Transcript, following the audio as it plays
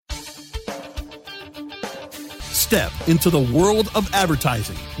Step into the world of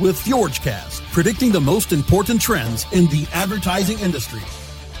advertising with FjordCast, predicting the most important trends in the advertising industry.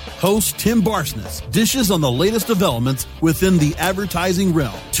 Host Tim Barsness dishes on the latest developments within the advertising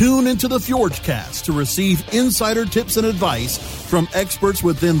realm. Tune into the FjordCast to receive insider tips and advice from experts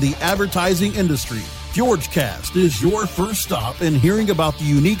within the advertising industry. FjordCast is your first stop in hearing about the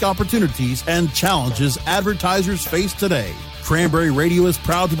unique opportunities and challenges advertisers face today. Cranberry Radio is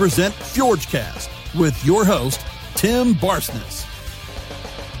proud to present FjordCast with your host, Tim Barsness.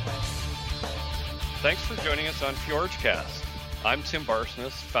 Thanks for joining us on FjordCast. I'm Tim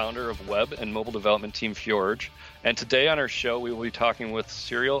Barsness, founder of web and mobile development team Fjord, and today on our show we will be talking with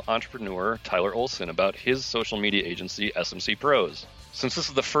serial entrepreneur Tyler Olson about his social media agency, SMC Pros. Since this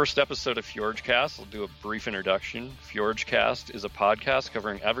is the first episode of FjordCast, I'll do a brief introduction. FjordCast is a podcast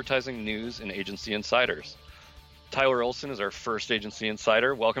covering advertising news and agency insiders. Tyler Olson is our first agency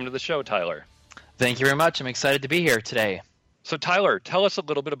insider. Welcome to the show, Tyler. Thank you very much. I'm excited to be here today. So Tyler, tell us a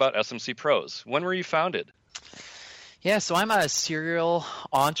little bit about SMC Pros. When were you founded? Yeah, so I'm a serial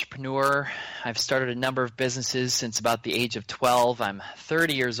entrepreneur. I've started a number of businesses since about the age of 12. I'm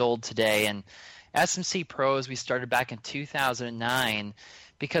 30 years old today, and SMC Pros we started back in 2009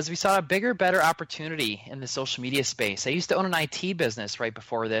 because we saw a bigger, better opportunity in the social media space. I used to own an IT business right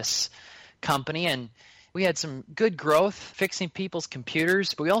before this company, and we had some good growth fixing people's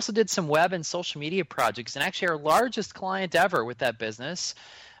computers, but we also did some web and social media projects, and actually our largest client ever with that business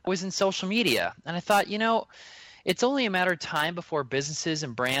was in social media. And I thought, it's only a matter of time before businesses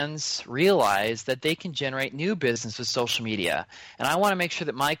and brands realize that they can generate new business with social media. And I want to make sure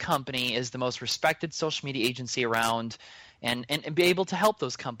that my company is the most respected social media agency around and be able to help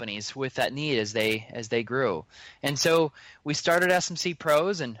those companies with that need as they grew. And so we started SMC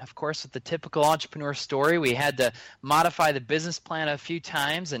Pros, and of course with the typical entrepreneur story, we had to modify the business plan a few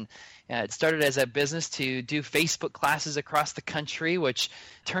times, and it started as a business to do Facebook classes across the country, which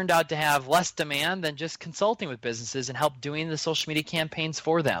turned out to have less demand than just consulting with businesses and help doing the social media campaigns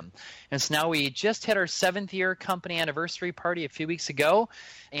for them. And so now we just hit our 7th year company anniversary party a few weeks ago,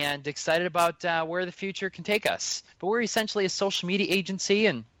 and excited about where the future can take us. But we're essentially a social media agency,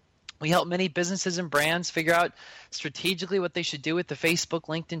 and we help many businesses and brands figure out strategically what they should do with the Facebook,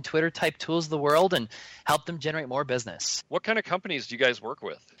 LinkedIn, Twitter type tools of the world and help them generate more business. What kind of companies do you guys work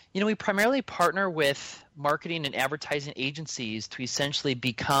with? We primarily partner with marketing and advertising agencies to essentially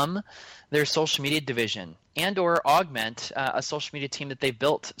become their social media division and or augment a social media team that they've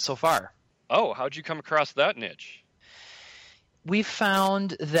built so far. Oh, how'd you come across that niche? We've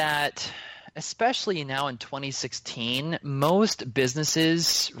found that especially now in 2016, most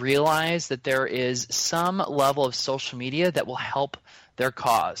businesses realize that there is some level of social media that will help their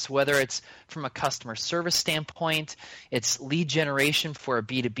cause, whether it's from a customer service standpoint, it's lead generation for a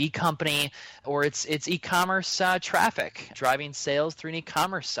B2B company, or it's e-commerce traffic, driving sales through an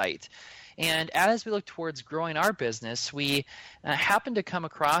e-commerce site. And as we look towards growing our business, we happened to come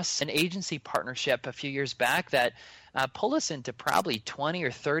across an agency partnership a few years back that pulled us into probably 20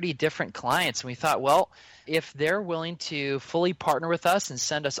 or 30 different clients. And we thought, well, if they're willing to fully partner with us and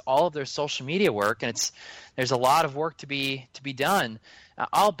send us all of their social media work, and there's a lot of work to be done,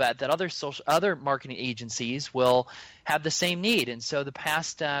 I'll bet that other marketing agencies will have the same need. And so the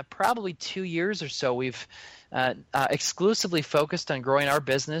past probably 2 years or so, we've exclusively focused on growing our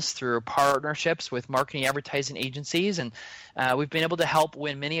business through partnerships with marketing advertising agencies, and we've been able to help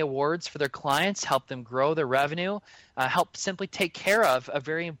win many awards for their clients, help them grow their revenue, help simply take care of a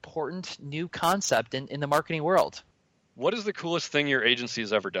very important new concept in the marketing world. What is the coolest thing your agency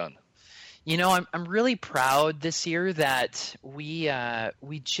has ever done? I'm really proud this year that we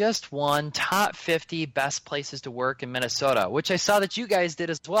just won top 50 best places to work in Minnesota, which I saw that you guys did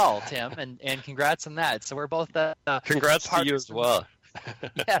as well, Tim, and congrats on that. So we're both congrats to you as well.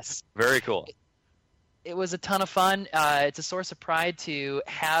 Yes, very cool. It was a ton of fun. It's a source of pride to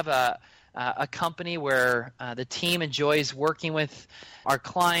have a company where the team enjoys working with our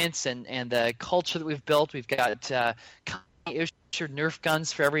clients and the culture that we've built. We've got issued Nerf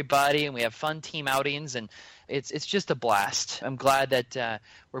guns for everybody, and we have fun team outings, and it's just a blast. I'm glad that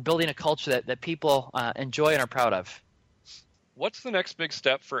we're building a culture that people enjoy and are proud of. What's the next big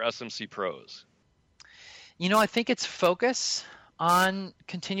step for SMC Pros? I think it's focus on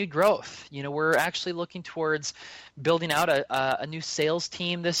continued growth. We're actually looking towards building out a new sales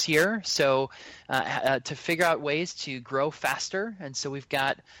team this year, so to figure out ways to grow faster. And so we've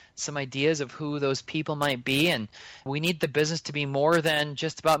got some ideas of who those people might be, and we need the business to be more than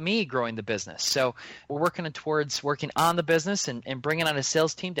just about me growing the business. So we're working towards working on the business and bringing on a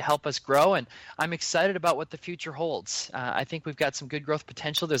sales team to help us grow, and I'm excited about what the future holds. I think we've got some good growth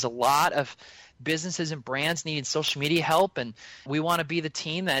potential. There's a lot of businesses and brands needing social media help, and we want to be the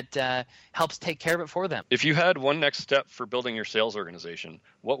team that helps take care of it for them. If you had one next step for building your sales organization,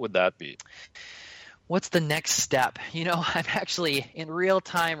 what would that be? What's the next step? I'm actually in real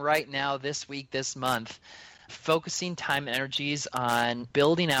time right now, this week, this month, focusing time and energies on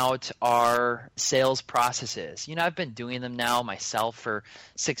building out our sales processes. I've been doing them now myself for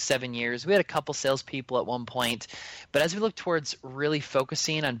 6-7 years. We had a couple salespeople at one point, but as we look towards really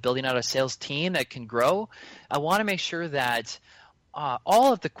focusing on building out a sales team that can grow, I want to make sure that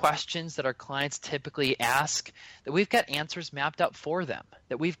all of the questions that our clients typically ask, that we've got answers mapped out for them,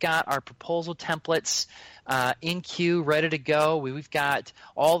 that we've got our proposal templates in queue, ready to go. We've got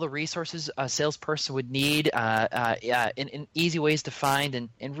all the resources a salesperson would need in easy ways to find,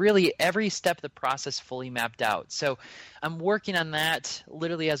 and really every step of the process fully mapped out. So I'm working on that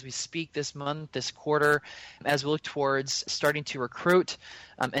literally as we speak this month, this quarter, as we look towards starting to recruit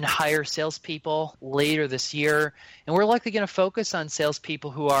and hire salespeople later this year. And we're likely going to focus on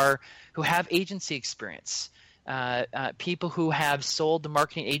salespeople who have agency experience. People who have sold to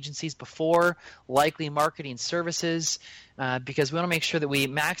marketing agencies before, likely marketing services, because we want to make sure that we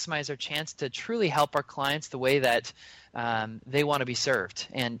maximize our chance to truly help our clients the way that they want to be served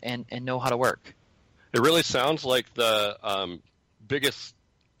and know how to work. It really sounds like the biggest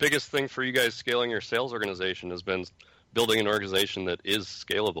thing for you guys scaling your sales organization has been building an organization that is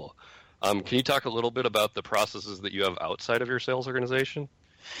scalable. Can you talk a little bit about the processes that you have outside of your sales organization?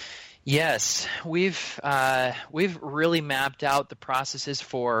 Yes, we've really mapped out the processes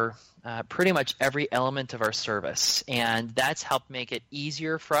for pretty much every element of our service, and that's helped make it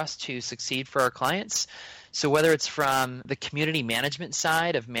easier for us to succeed for our clients. So whether it's from the community management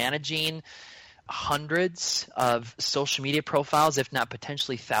side of managing hundreds of social media profiles, if not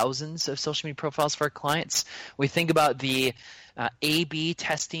potentially thousands of social media profiles for our clients, we think about the A/B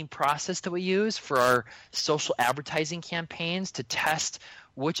testing process that we use for our social advertising campaigns to test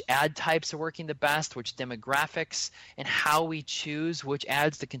which ad types are working the best, which demographics, and how we choose which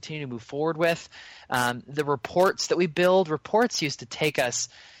ads to continue to move forward with. The reports that we build, reports used to take us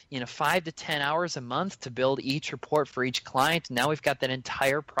 5 to 10 hours a month to build each report for each client. Now we've got that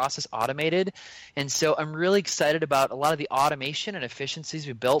entire process automated. And so I'm really excited about a lot of the automation and efficiencies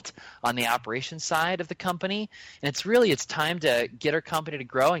we built on the operations side of the company. And it's time to get our company to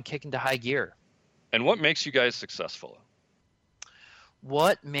grow and kick into high gear. And what makes you guys successful?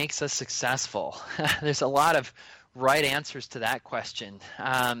 What makes us successful? There's a lot of right answers to that question.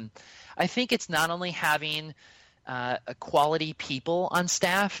 I think it's not only having quality people on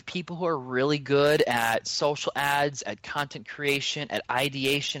staff, people who are really good at social ads, at content creation, at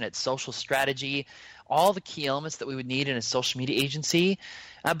ideation, at social strategy, all the key elements that we would need in a social media agency.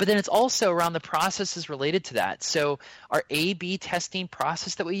 But then it's also around the processes related to that. So our A/B testing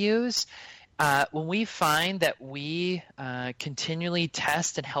process that we use, when we find that we continually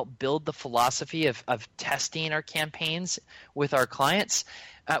test and help build the philosophy of testing our campaigns with our clients,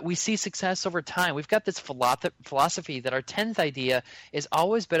 we see success over time. We've got this philosophy that our 10th idea is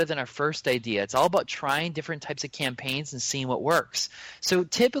always better than our first idea. It's all about trying different types of campaigns and seeing what works. So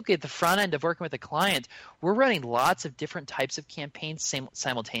typically at the front end of working with a client, we're running lots of different types of campaigns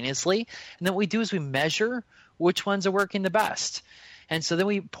simultaneously. And then what we do is we measure which ones are working the best. And so then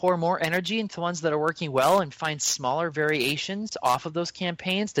we pour more energy into ones that are working well and find smaller variations off of those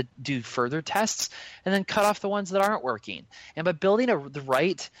campaigns to do further tests, and then cut off the ones that aren't working. And by building the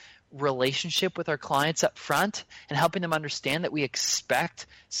right relationship with our clients up front and helping them understand that we expect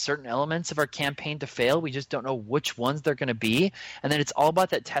certain elements of our campaign to fail, we just don't know which ones they're going to be. And then it's all about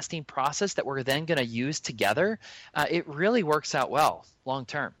that testing process that we're then going to use together. It really works out well long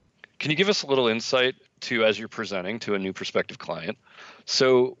term. Can you give us a little insight to, as you're presenting to a new prospective client?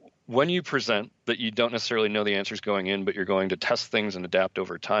 So when you present that you don't necessarily know the answers going in, but you're going to test things and adapt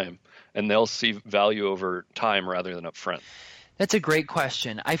over time, and they'll see value over time rather than up front. That's a great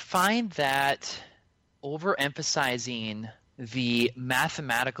question. I find that overemphasizing the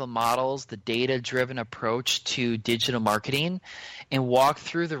mathematical models, the data-driven approach to digital marketing, and walk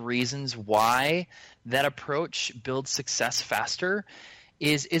through the reasons why that approach builds success faster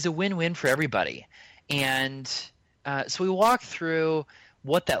is a win-win for everybody. And so we walk through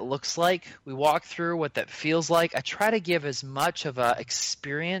what that looks like. We walk through what that feels like. I try to give as much of an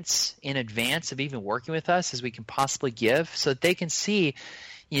experience in advance of even working with us as we can possibly give, so that they can see,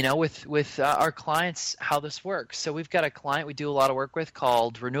 with our clients how this works. So we've got a client we do a lot of work with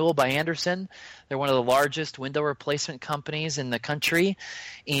called Renewal by Andersen. They're one of the largest window replacement companies in the country.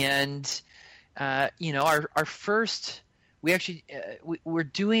 And, our first we're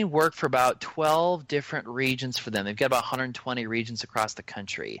doing work for about 12 different regions for them. They've got about 120 regions across the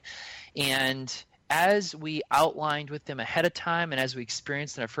country. And as we outlined with them ahead of time and as we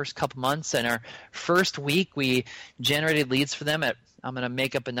experienced in our first couple months, in our first week, we generated leads for them at, I'm going to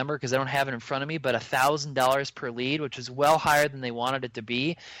make up a number because I don't have it in front of me, but $1,000 per lead, which is well higher than they wanted it to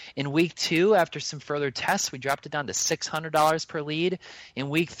be. In week 2, after some further tests, we dropped it down to $600 per lead. In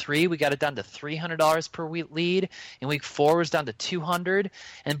week 3, we got it down to $300 per lead. In week 4, it was down to $200.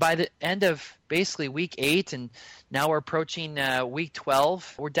 And by the end of basically week 8, and now we're approaching week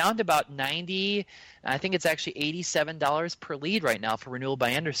 12, we're down to about $90. I think it's actually $87 per lead right now for Renewal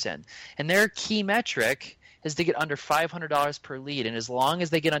by Andersen. And their key metric is to get under $500 per lead. And as long as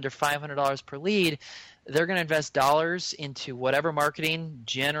they get under $500 per lead, they're going to invest dollars into whatever marketing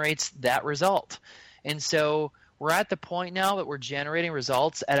generates that result. And so we're at the point now that we're generating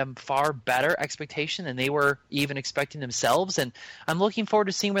results at a far better expectation than they were even expecting themselves. And I'm looking forward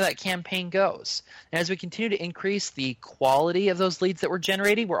to seeing where that campaign goes. And as we continue to increase the quality of those leads that we're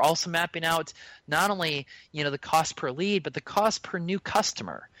generating, we're also mapping out not only, the cost per lead, but the cost per new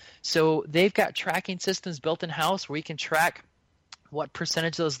customer. So they've got tracking systems built in-house where we can track what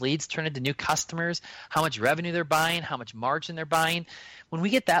percentage of those leads turn into new customers, how much revenue they're buying, how much margin they're buying. When we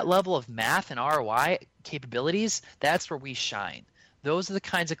get that level of math and ROI capabilities, that's where we shine. Those are the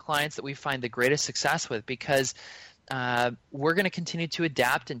kinds of clients that we find the greatest success with because we're going to continue to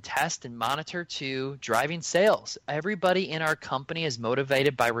adapt and test and monitor to driving sales. Everybody in our company is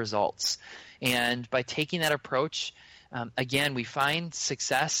motivated by results. And by taking that approach, again, we find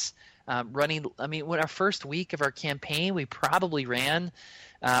success running. When our first week of our campaign, we probably ran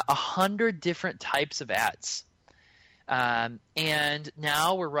 100 different types of ads. And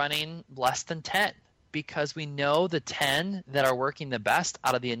now we're running less than 10 because we know the 10 that are working the best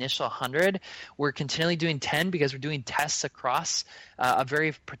out of the initial 100. We're continually doing 10 because we're doing tests across a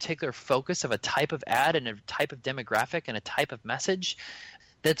very particular focus of a type of ad and a type of demographic and a type of message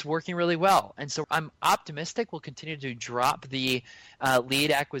that's working really well. And so I'm optimistic we'll continue to drop the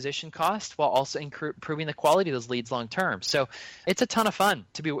lead acquisition cost while also improving the quality of those leads long term. So it's a ton of fun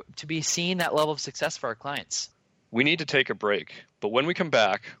to be seeing that level of success for our clients. We need to take a break, but when we come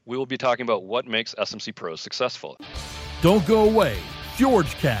back, we will be talking about what makes SMC Pros successful. Don't go away.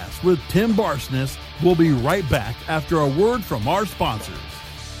 FjordCast with Tim Barsness will be right back after a word from our sponsors.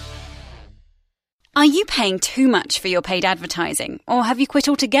 Are you paying too much for your paid advertising, or have you quit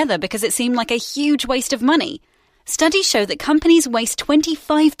altogether because it seemed like a huge waste of money? Studies show that companies waste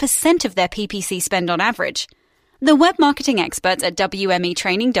 25% of their PPC spend on average. The web marketing experts at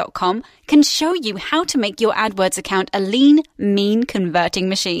WMEtraining.com can show you how to make your AdWords account a lean, mean converting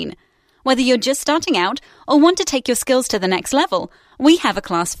machine. Whether you're just starting out or want to take your skills to the next level, we have a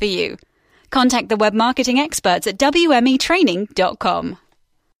class for you. Contact the web marketing experts at WMEtraining.com.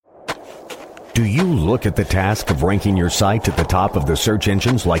 Do you look at the task of ranking your site at the top of the search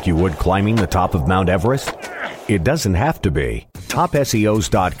engines like you would climbing the top of Mount Everest? It doesn't have to be.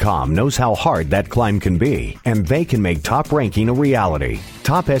 TopSEOs.com knows how hard that climb can be, and they can make top ranking a reality.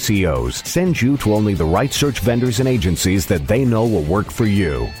 Top SEOs sends you to only the right search vendors and agencies that they know will work for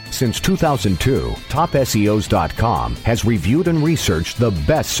you. Since 2002, TopSEOs.com has reviewed and researched the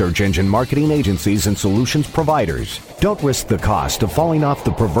best search engine marketing agencies and solutions providers. Don't risk the cost of falling off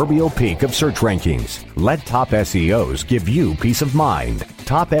the proverbial peak of search rankings. Let Top SEOs give you peace of mind.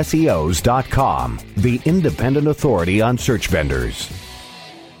 TopSEOs.com, the independent authority on search vendors.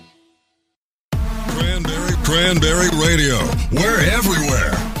 Cranberry Radio. We're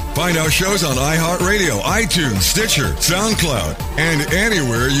everywhere. Find our shows on iHeartRadio, iTunes, Stitcher, SoundCloud, and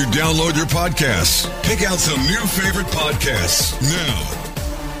anywhere you download your podcasts. Pick out some new favorite podcasts now.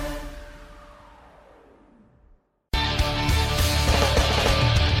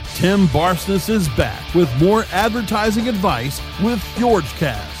 Tim Barsness is back with more advertising advice with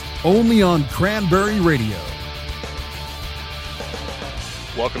FjordCast, only on Cranberry Radio.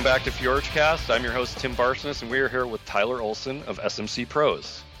 Welcome back to FjordCast. I'm your host, Tim Barsness, and we are here with Tyler Olson of SMC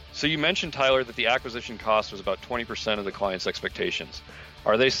Pros. So you mentioned, Tyler, that the acquisition cost was about 20% of the client's expectations.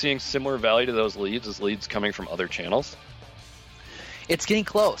 Are they seeing similar value to those leads as leads coming from other channels? It's getting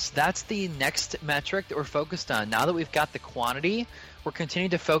close. That's the next metric that we're focused on. Now that we've got the quantity, we're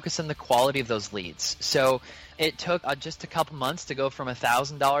continuing to focus on the quality of those leads. So it took just a couple months to go from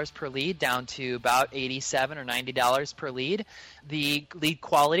 $1,000 per lead down to about $87 or $90 per lead. The lead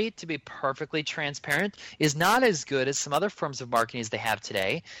quality, to be perfectly transparent, is not as good as some other forms of marketing as they have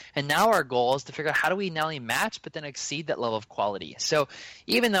today. And now our goal is to figure out how do we not only match but then exceed that level of quality. So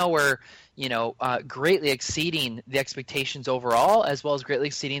even though we're greatly exceeding the expectations overall, as well as greatly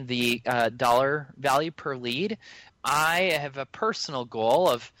exceeding the dollar value per lead, I have a personal goal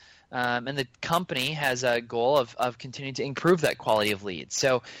of and the company has a goal of continuing to improve that quality of leads.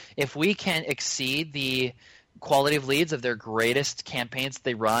 So if we can exceed the quality of leads of their greatest campaigns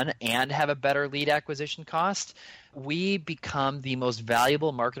they run and have a better lead acquisition cost, we become the most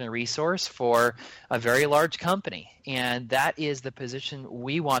valuable marketing resource for a very large company. And that is the position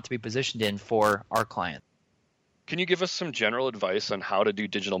we want to be positioned in for our client. Can you give us some general advice on how to do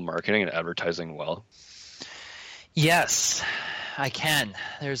digital marketing and advertising well? Yes, I can.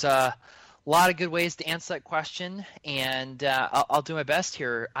 There's a lot of good ways to answer that question, and I'll do my best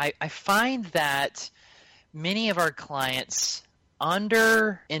here. I find that many of our clients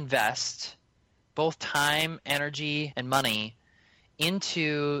underinvest both time, energy, and money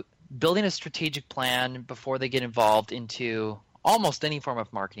into building a strategic plan before they get involved into almost any form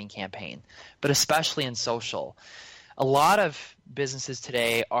of marketing campaign, but especially in social. A lot of businesses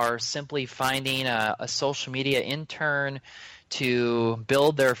today are simply finding a social media intern to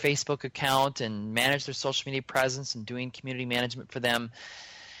build their Facebook account and manage their social media presence and doing community management for them.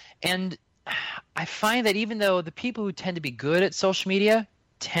 And I find that even though the people who tend to be good at social media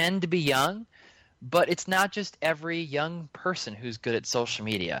tend to be young, but it's not just every young person who's good at social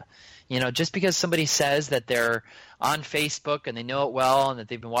media. You know, just because somebody says that they're on Facebook and they know it well and that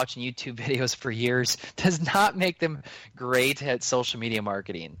they've been watching YouTube videos for years does not make them great at social media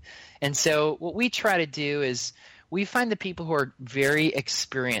marketing. And so what we try to do is we find the people who are very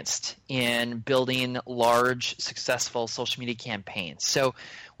experienced in building large, successful social media campaigns. So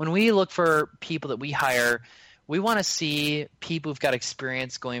when we look for people that we hire, we want to see people who've got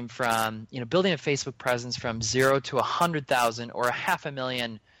experience going from, building a Facebook presence from 0 to 100,000 or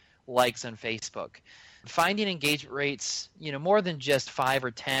 500,000 likes on Facebook. Finding engagement rates, more than just 5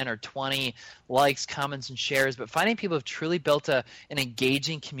 or 10 or 20 likes, comments, and shares, but finding people who've truly built an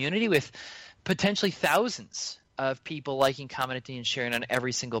engaging community with potentially thousands of people liking, commenting, and sharing on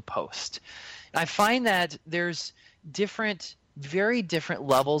every single post. I find that there's very different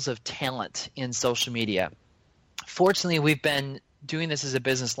levels of talent in social media. Fortunately, we've been doing this as a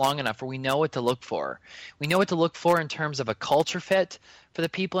business long enough where we know what to look for. We know what to look for in terms of a culture fit for the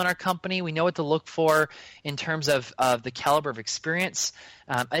people in our company. We know what to look for in terms of the caliber of experience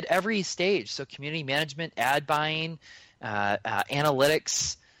at every stage. So community management, ad buying,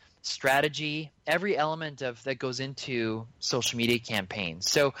 analytics, strategy, every element that goes into social media campaigns.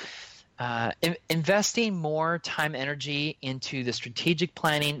 So investing more time, energy into the strategic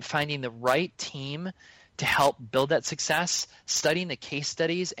planning, finding the right team to help build that success, studying the case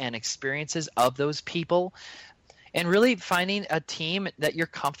studies and experiences of those people, and really finding a team that you're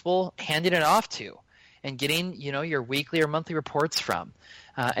comfortable handing it off to and getting, your weekly or monthly reports from,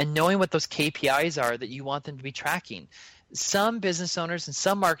 and knowing what those KPIs are that you want them to be tracking. Some business owners and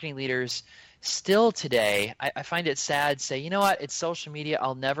some marketing leaders still today, I find it sad, say, you know what, it's social media,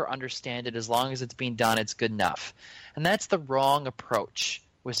 I'll never understand it. As long as it's being done, it's good enough. And that's the wrong approach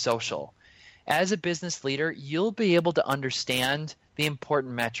with social. As a business leader, you'll be able to understand the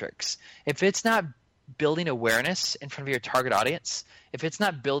important metrics. If it's not building awareness in front of your target audience, if it's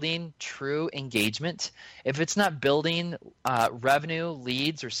not building true engagement, if it's not building revenue,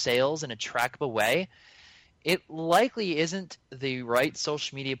 leads, or sales in a trackable way, it likely isn't the right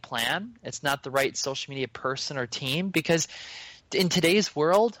social media plan. It's not the right social media person or team, because in today's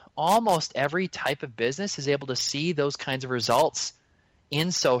world, almost every type of business is able to see those kinds of results in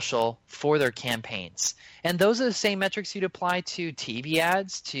social for their campaigns. And those are the same metrics you'd apply to TV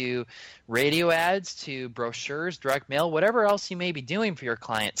ads, to radio ads, to brochures, direct mail, whatever else you may be doing for your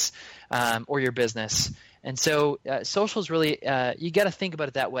clients or your business. And so social is really, you got to think about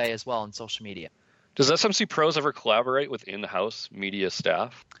it that way as well in social media. Does SMC Pros ever collaborate with in-house media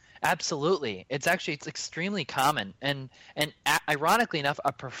staff? Absolutely. It's extremely common and ironically enough,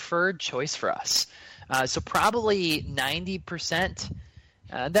 a preferred choice for us. So probably 90%,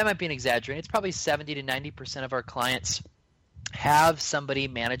 that might be an exaggeration. It's probably 70 to 90% of our clients have somebody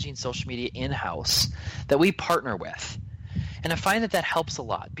managing social media in-house that we partner with. And I find that helps a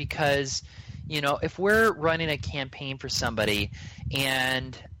lot because, if we're running a campaign for somebody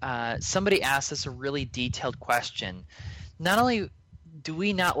and somebody asks us a really detailed question, not only do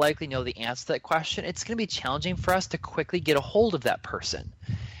we not likely know the answer to that question, it's going to be challenging for us to quickly get a hold of that person.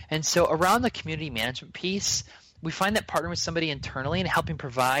 And so around the community management piece, we find that partnering with somebody internally and helping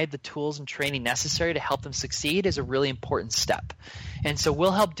provide the tools and training necessary to help them succeed is a really important step. And so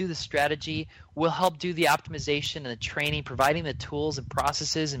we'll help do the strategy, we'll help do the optimization and the training, providing the tools and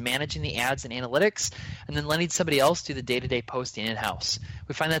processes and managing the ads and analytics, and then letting somebody else do the day-to-day posting in-house.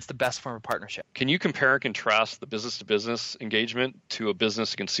 We find that's the best form of partnership. Can you compare and contrast the business-to-business engagement to a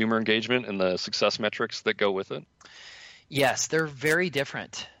business-to-consumer engagement and the success metrics that go with it? Yes, they're very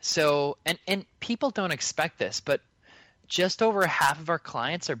different. So, and people don't expect this, but just over half of our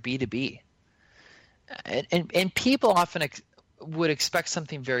clients are B2B. And people often would expect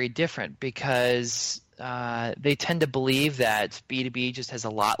something very different because they tend to believe that B2B just has a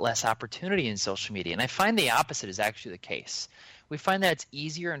lot less opportunity in social media. And I find the opposite is actually the case. We find that it's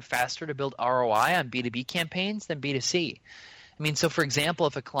easier and faster to build ROI on B2B campaigns than B2C. I mean, so for example,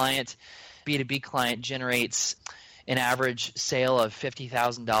 if a B2B client generates an average sale of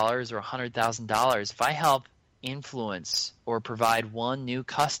 $50,000 or $100,000, if I help influence or provide one new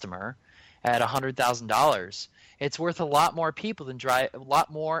customer at $100,000, it's worth a lot more people than a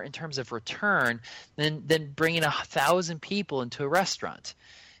lot more in terms of return than bringing 1,000 people into a restaurant,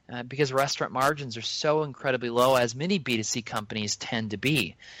 because restaurant margins are so incredibly low, as many B2C companies tend to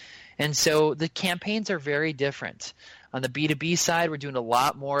be. And so the campaigns are very different. On the B2B side, we're doing a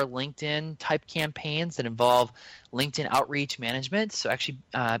lot more LinkedIn type campaigns that involve LinkedIn outreach management. So actually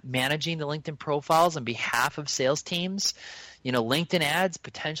managing the LinkedIn profiles on behalf of sales teams. LinkedIn ads,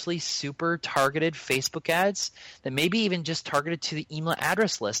 potentially super targeted Facebook ads that maybe even just targeted to the email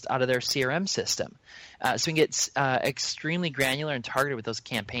address list out of their CRM system. So we can get extremely granular and targeted with those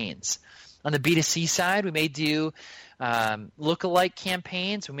campaigns. On the B2C side, we may do lookalike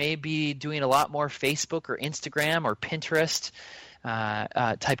campaigns. We may be doing a lot more Facebook or Instagram or Pinterest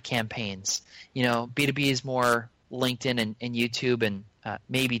type campaigns. B2B is more LinkedIn and YouTube and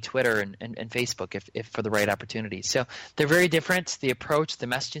maybe Twitter and Facebook if for the right opportunities. So they're very different, the approach, the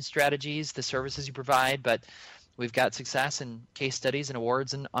messaging strategies, the services you provide, but we've got success and case studies and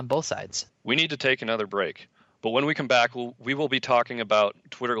awards on both sides. We need to take another break. But when we come back, we will be talking about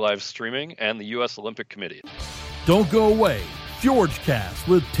Twitter live streaming and the U.S. Olympic Committee. Don't go away. FjordCast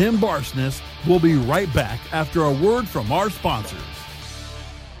with Tim Barsness will be right back after a word from our sponsors.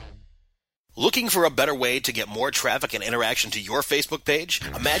 Looking for a better way to get more traffic and interaction to your Facebook page?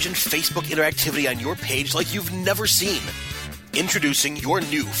 Imagine Facebook interactivity on your page like you've never seen. Introducing your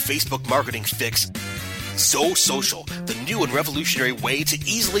new Facebook marketing fix, ZoSocial, the new and revolutionary way to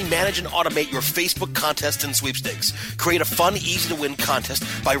easily manage and automate your Facebook contests and sweepstakes. Create a fun, easy-to-win contest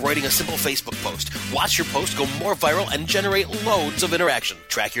by writing a simple Facebook post. Watch your post go more viral and generate loads of interaction.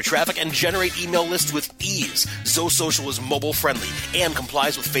 Track your traffic and generate email lists with ease. ZoSocial is mobile-friendly and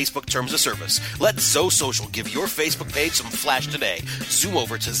complies with Facebook terms of service. Let ZoSocial give your Facebook page some flash today. Zoom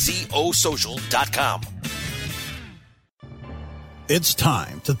over to ZoSocial.com. It's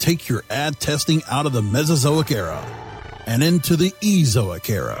time to take your ad testing out of the Mesozoic era and into the Ezoic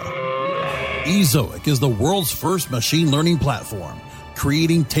era. Ezoic is the world's first machine learning platform,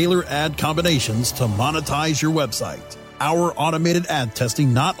 creating tailored ad combinations to monetize your website. Our automated ad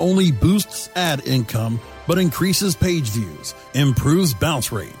testing not only boosts ad income, but increases page views, improves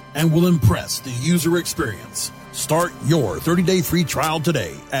bounce rate, and will impress the user experience. Start your 30-day free trial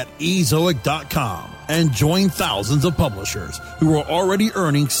today at ezoic.com and join thousands of publishers who are already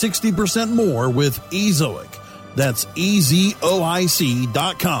earning 60% more with Ezoic. That's ezoic.com.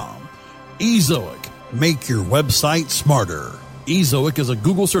 Ezoic. Make your website smarter. Ezoic is a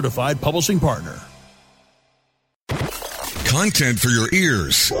Google certified publishing partner. Content for your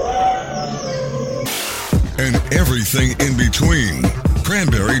ears and everything in between.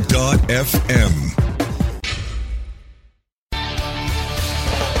 Cranberry.fm.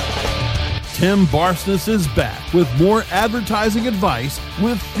 Tim Barsness is back with more advertising advice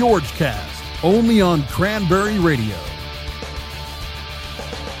with FjordCast, only on Cranberry Radio.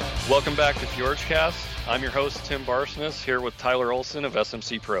 Welcome back to FjordCast. I'm your host, Tim Barsness, here with Tyler Olson of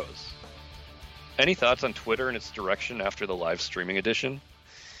SMC Pros. Any thoughts on Twitter and its direction after the live streaming edition?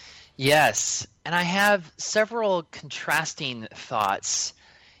 Yes, and I have several contrasting thoughts.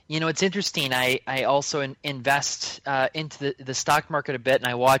 It's interesting. I also invest into the stock market a bit, and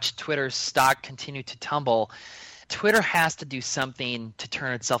I watch Twitter's stock continue to tumble. Twitter has to do something to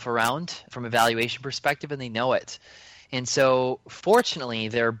turn itself around from a valuation perspective, and they know it. And so, fortunately,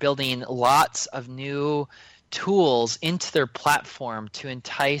 they're building lots of new tools into their platform to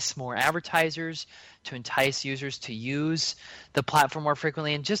entice more advertisers, to entice users to use the platform more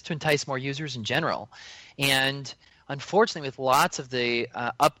frequently, and just to entice more users in general. And unfortunately, with lots of the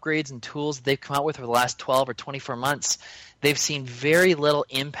upgrades and tools that they've come out with over the last 12 or 24 months, they've seen very little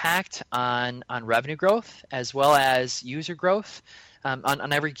impact on revenue growth as well as user growth.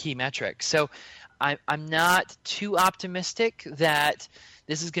 on every key metric. So I'm not too optimistic that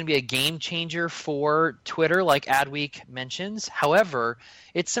this is going to be a game changer for Twitter, like Adweek mentions. However,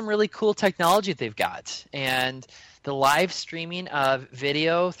 it's some really cool technology they've got. And the live streaming of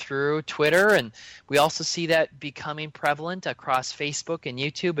video through Twitter, and we also see that becoming prevalent across Facebook and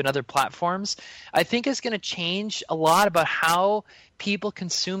YouTube and other platforms, I think is going to change a lot about how people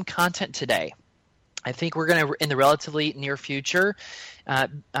consume content today. I think we're going to, in the relatively near future,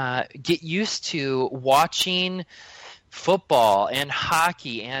 get used to watching football and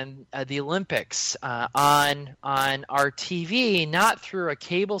hockey and the Olympics on our TV, not through a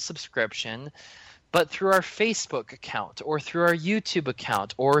cable subscription, but through our Facebook account or through our YouTube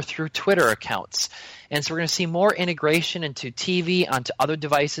account or through Twitter accounts. And so we're going to see more integration into TV, onto other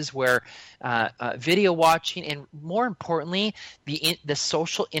devices where video watching, and more importantly, the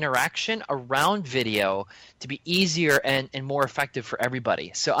social interaction around video to be easier and more effective for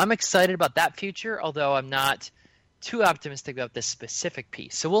everybody. So I'm excited about that future, although I'm not too optimistic about this specific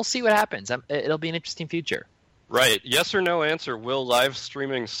piece. So we'll see what happens. It'll be an interesting future. Right. Yes or no answer. Will live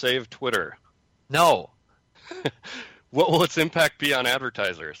streaming save Twitter? No. What will its impact be on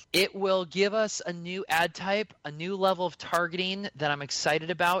advertisers? It will give us a new ad type, a new level of targeting that I'm excited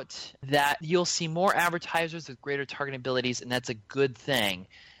about, that you'll see more advertisers with greater targeting abilities, and that's a good thing.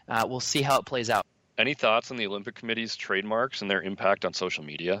 We'll see how it plays out. Any thoughts on the Olympic Committee's trademarks and their impact on social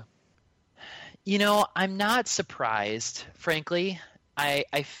media? You know, I'm not surprised, frankly. I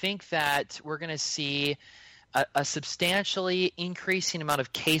think that we're going to see a substantially increasing amount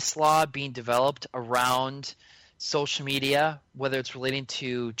of case law being developed around social media, whether it's relating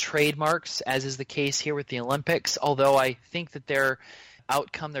to trademarks, as is the case here with the Olympics, although I think that their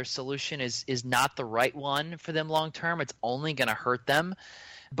outcome, their solution is not the right one for them long term. It's only going to hurt them.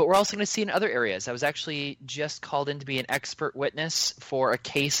 But we're also going to see in other areas. I was actually just called in to be an expert witness for a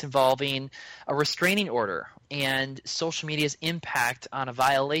case involving a restraining order and social media's impact on a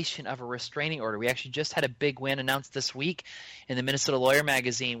violation of a restraining order. We actually just had a big win announced this week in the Minnesota Lawyer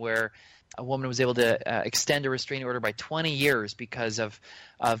magazine, where a woman was able to extend a restraining order by 20 years because of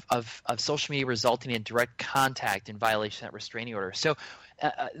social media resulting in direct contact in violation of that restraining order. So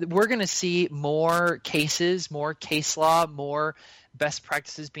we're going to see more cases, more case law, more best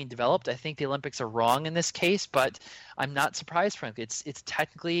practices being developed. I think the Olympics are wrong in this case, but I'm not surprised, frankly. It's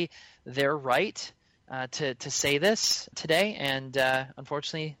technically their right to say this today, and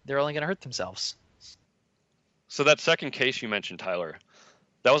unfortunately, they're only going to hurt themselves. So that second case you mentioned, Tyler,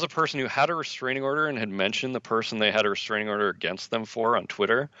 that was a person who had a restraining order and had mentioned the person they had a restraining order against them for on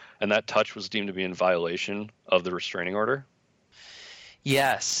Twitter, and that touch was deemed to be in violation of the restraining order?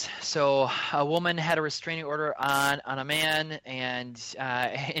 Yes. So a woman had a restraining order on a man, and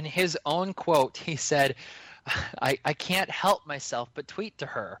in his own quote, he said, I can't help myself but tweet to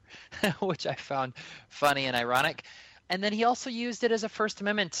her, which I found funny and ironic. And then he also used it as a First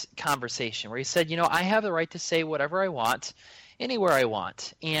Amendment conversation where he said, you know, I have the right to say whatever I want, anywhere I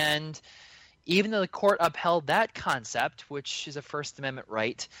want. And even though the court upheld that concept, which is a First Amendment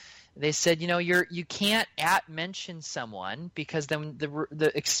right, they said, you know, you can't mention someone, because then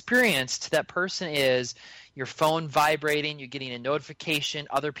the experience to that person is your phone vibrating, you're getting a notification,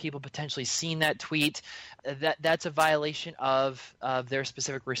 other people potentially seeing that tweet. That's a violation of their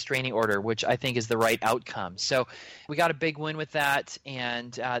specific restraining order, which I think is the right outcome. So we got a big win with that,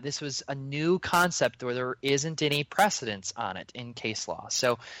 and this was a new concept where there isn't any precedence on it in case law.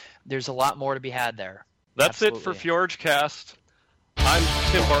 So there's a lot more to be had there. That's Absolutely. It for FjordCast. I'm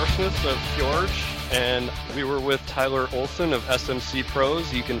Tim Barsness of Fjorge, and we were with Tyler Olson of SMC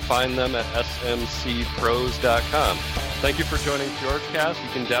Pros. You can find them at smcpros.com. Thank you for joining FjordCast. You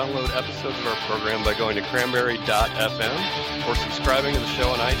can download episodes of our program by going to cranberry.fm or subscribing to the show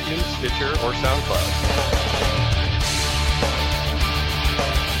on iTunes, Stitcher, or SoundCloud.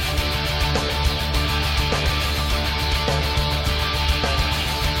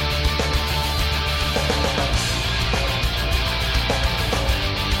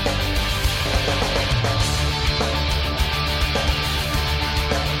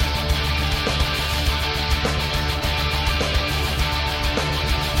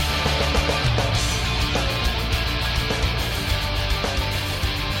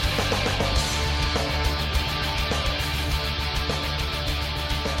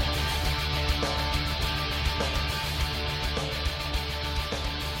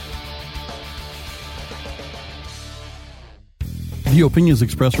 The opinions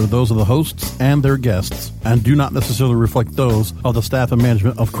expressed are those of the hosts and their guests and do not necessarily reflect those of the staff and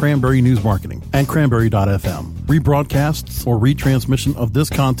management of Cranberry News Marketing and Cranberry.fm. Rebroadcasts or retransmission of this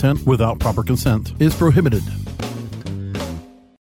content without proper consent is prohibited.